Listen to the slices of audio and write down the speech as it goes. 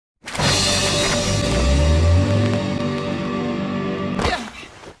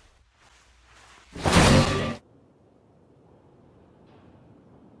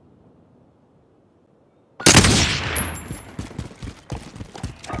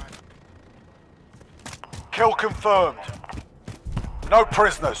Kill confirmed. No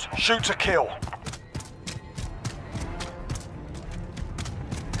prisoners. Shoot to kill.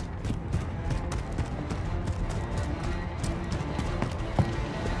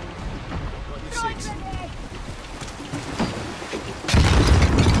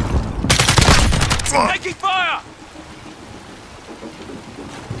 Taking fire!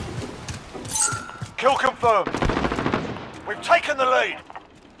 Kill confirmed. We've taken the lead.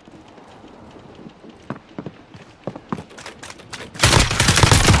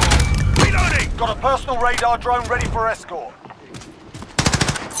 Reloading! Got a personal radar drone ready for escort.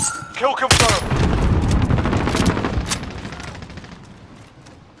 Kill confirmed.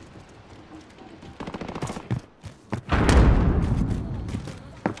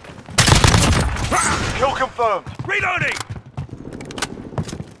 Kill confirmed. Reloading!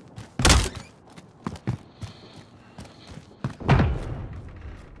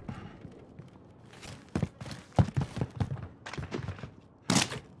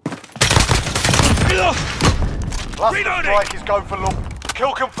 Cluster strike is go for look.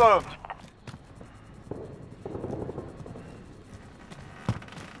 Kill confirmed.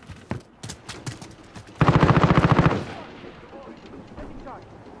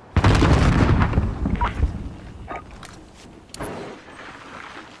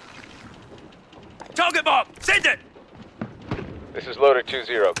 Target mark! Send it! This is Loader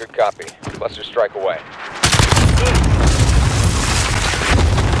 2-0. Good copy. Cluster strike away.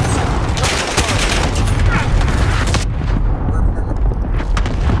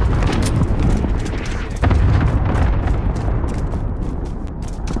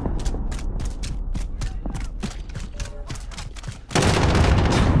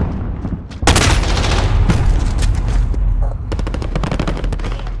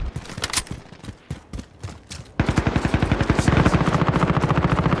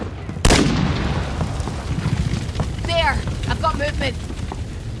 I've got movement.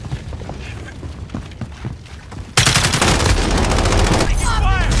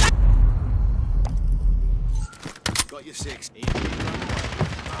 Got your 6.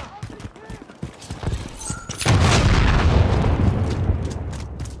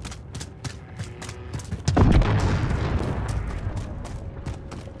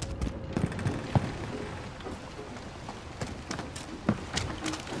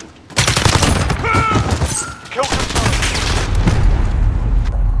 Kill confirmed.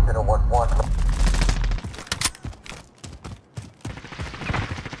 011.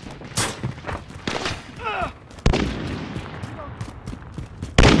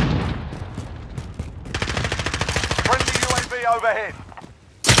 Friendly UAV overhead.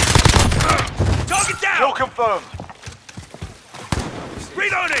 Target down! Kill confirmed.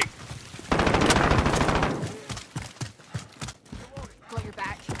 Reloading! Got your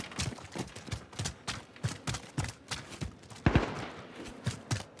back.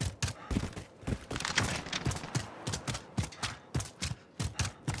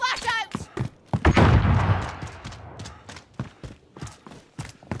 Flash out!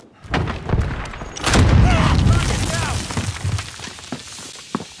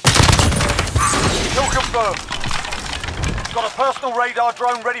 Kill confirmed. Got a personal radar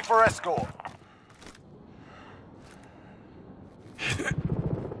drone ready for escort.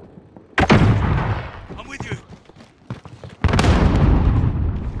 I'm with you.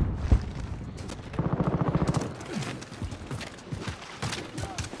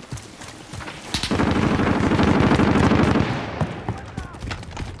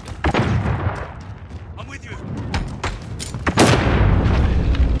 I'm with you.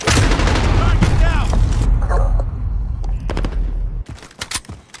 Target down!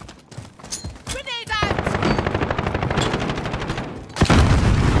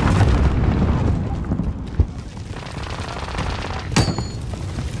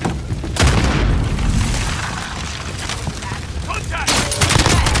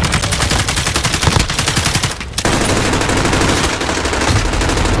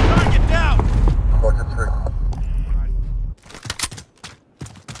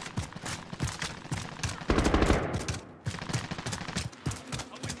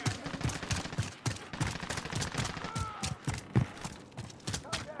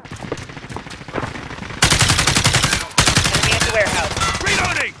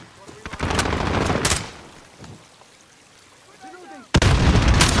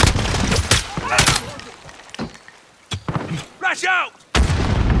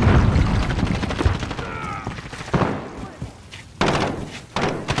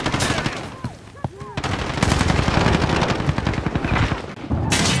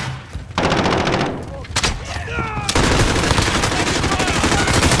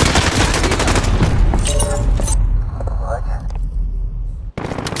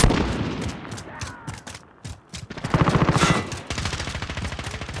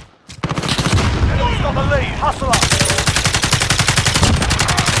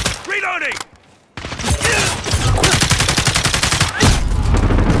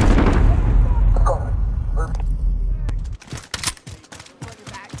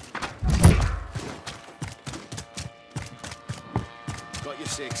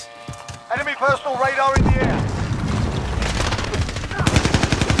 6. Enemy personal radar in the air.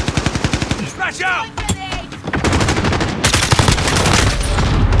 Smash out!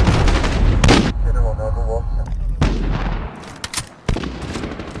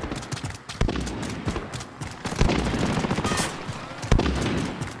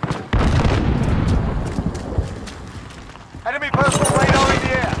 Enemy personal radar in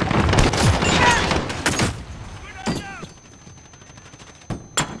the air.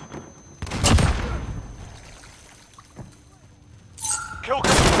 Kill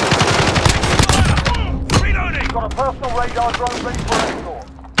Reloading! Got a personal radar drone ready for escort.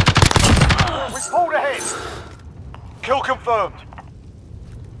 We've pulled ahead. Kill confirmed.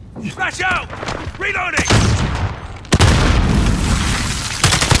 Smash out! Reloading!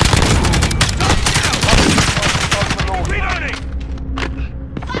 Reloading!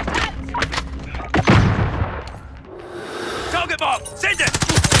 Target bomb! Send it!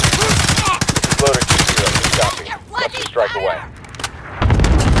 Loader 2-0, good copy. Cluster strike away.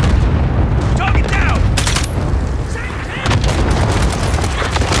 Target down!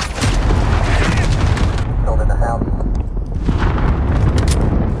 Killed in the house.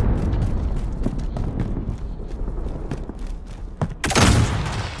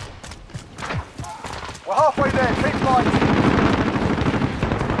 We're halfway there. Keep fighting.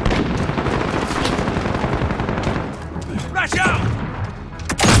 Smash out!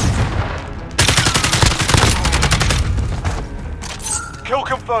 Kill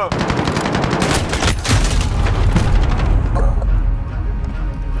confirmed.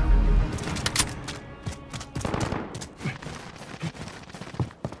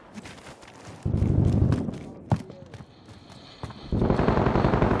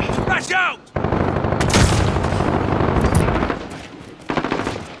 Smash out!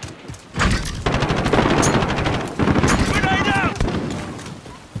 Grenade out!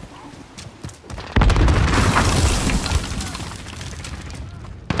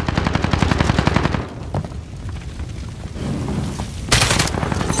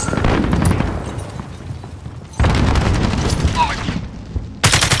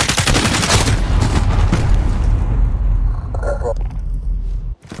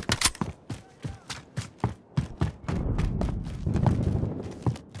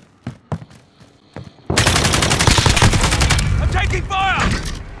 I'm taking fire!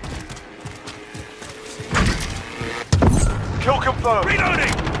 Kill confirmed.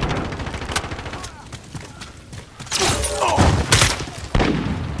 Reloading!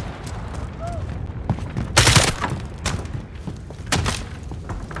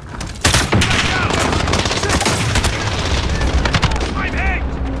 I'm hit!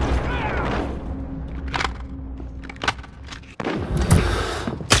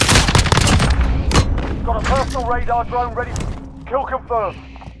 Got a personal radar drone ready. Kill confirmed.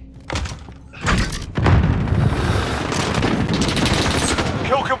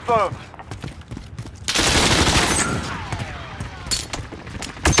 Kill confirmed.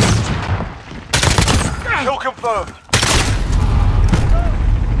 Kill confirmed.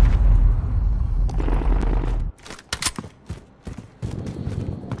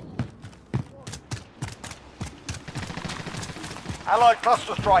 Allied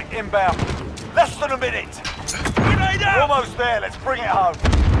cluster strike inbound. Less than a minute. Grenade We're out! almost there. Let's bring it home.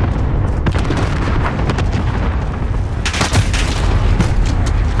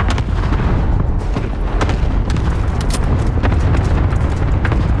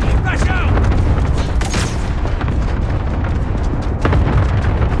 Smash out!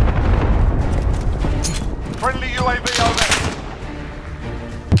 Friendly UAV over.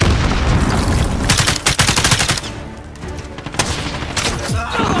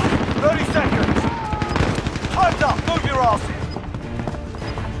 30 seconds. Time's up. Move your asses.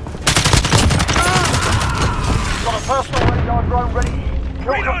 Got a personal radar drone ready.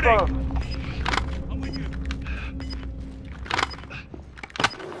 Kill Reloading. confirmed. I'm with you.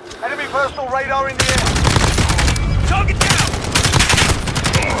 Enemy personal radar in the air. Target down!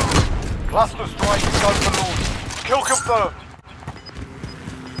 Cluster strike is open launch. Kill confirmed.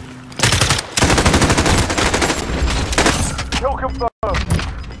 Kill confirmed.